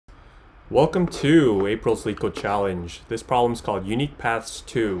Welcome to April's Leetcode Challenge. This problem is called Unique Paths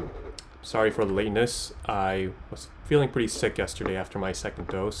 2. Sorry for the lateness. I was feeling pretty sick yesterday after my second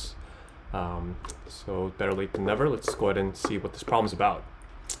dose. So better late than never. Let's go ahead and see what this problem is about.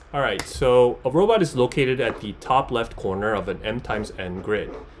 Alright, so a robot is located at the top left corner of an m times n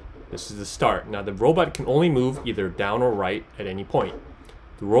grid. This is the start. Now the robot can only move either down or right at any point.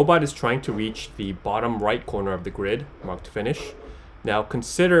 The robot is trying to reach the bottom right corner of the grid, marked finish. Now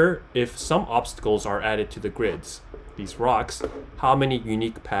consider if some obstacles are added to the grids, these rocks, how many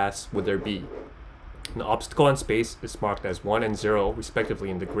unique paths would there be? An obstacle in space is marked as 1 and 0 respectively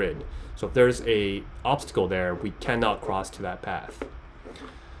in the grid. So if there's an obstacle there, we cannot cross to that path.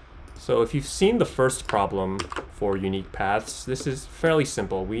 So if you've seen the first problem for unique paths, this is fairly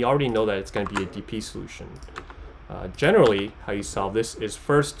simple. We already know that it's going to be a DP solution. Generally, how you solve this is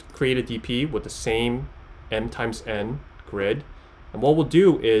first create a DP with the same m times n grid. And what we'll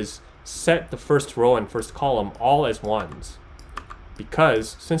do is set the first row and first column all as 1s.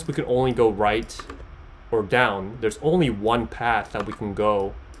 Because since we can only go right or down, there's only one path that we can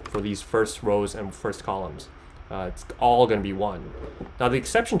go for these first rows and first columns. It's all going to be 1. Now the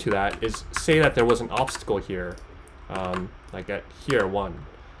exception to that is say that there was an obstacle here, like at here 1.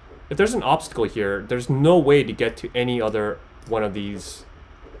 If there's an obstacle here, there's no way to get to any other one of these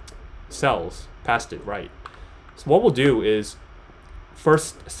cells past it, right? So what we'll do is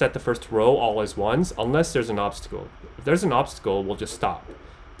first set the first row all as 1s unless there's an obstacle. If there's an obstacle, we'll just stop.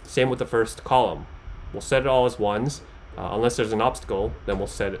 Same with the first column. We'll set it all as 1s. Unless there's an obstacle, then we'll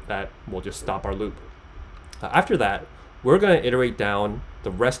set it that we'll just stop our loop. After that, we're going to iterate down the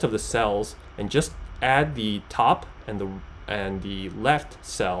rest of the cells and just add the top and the left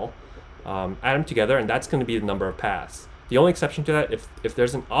cell, add them together, and that's going to be the number of paths. The only exception to that, if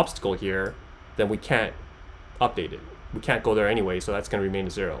there's an obstacle here, then we can't update it. We can't go there anyway, so that's going to remain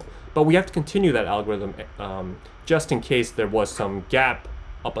 0. But we have to continue that algorithm just in case there was some gap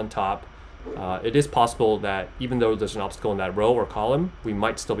up on top. It is possible that even though there's an obstacle in that row or column, we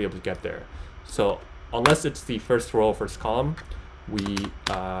might still be able to get there. So unless it's the first row or first column, we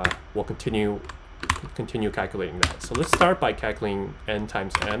will continue calculating that. So let's start by calculating n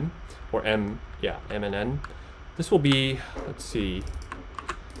times m, or m and n. This will be, let's see,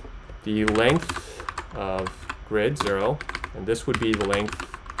 the length of grid 0, and this would be the length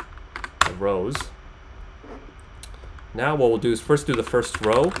of rows. Now what we'll do is first do the first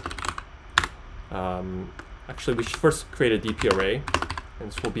row. Actually, we should first create a DP array, and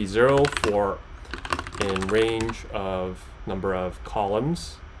this will be 0 for in range of number of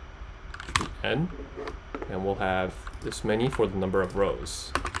columns, n, and we'll have this many for the number of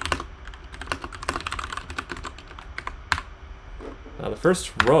rows. Now the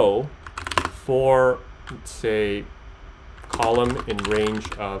first row for, let's say, column in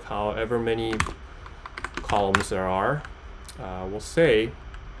range of however many columns there are, we'll say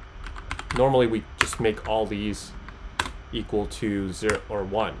normally we just make all these equal to 0 or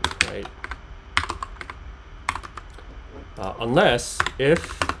 1, right? Unless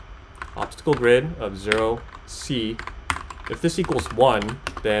if obstacle grid of 0 C, if this equals 1,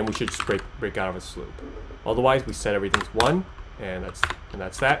 then we should just break out of its loop. Otherwise we set everything to 1, and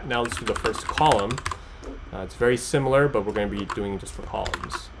that's that. Now let's do the first column. It's very similar, but we're going to be doing it just for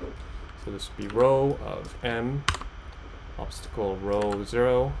columns. So this would be row of m, obstacle row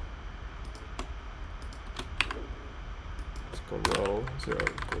 0, obstacle row 0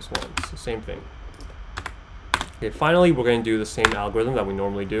 equals 1. It's the same thing. Okay, finally we're going to do the same algorithm that we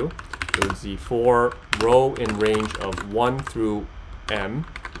normally do. It was the for row in range of 1 through m,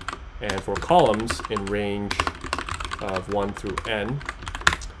 and for columns in range of 1 through n.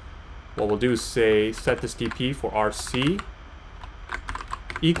 What we'll do is say set this DP for RC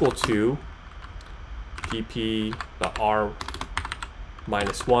equal to DP the R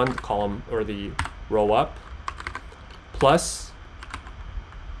minus 1, the column or the row up, plus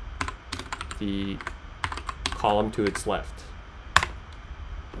the column to its left.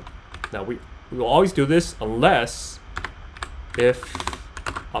 Now we will always do this unless if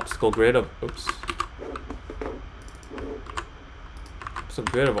obstacle grid of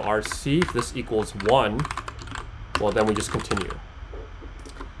grid of RC, if this equals 1, well then we just continue.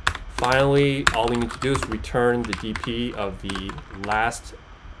 Finally, all we need to do is return the DP of the last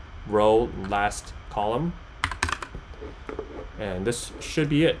row, last column. And this should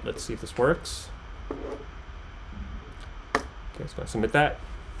be it. Let's see if this works. Okay, so I'm going to submit that.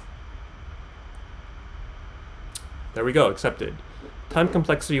 There we go, accepted. Time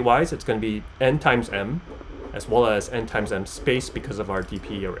complexity wise, it's going to be n times m, as well as n times m space because of our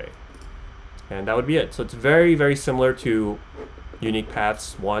DP array. And that would be it. So it's very, very similar to unique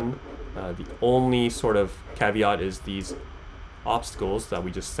paths 1. The only sort of caveat is these obstacles that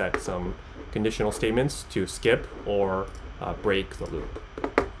we just set some conditional statements to skip or break the loop.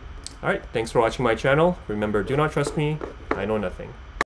 Alright, thanks for watching my channel. Remember, do not trust me, I know nothing.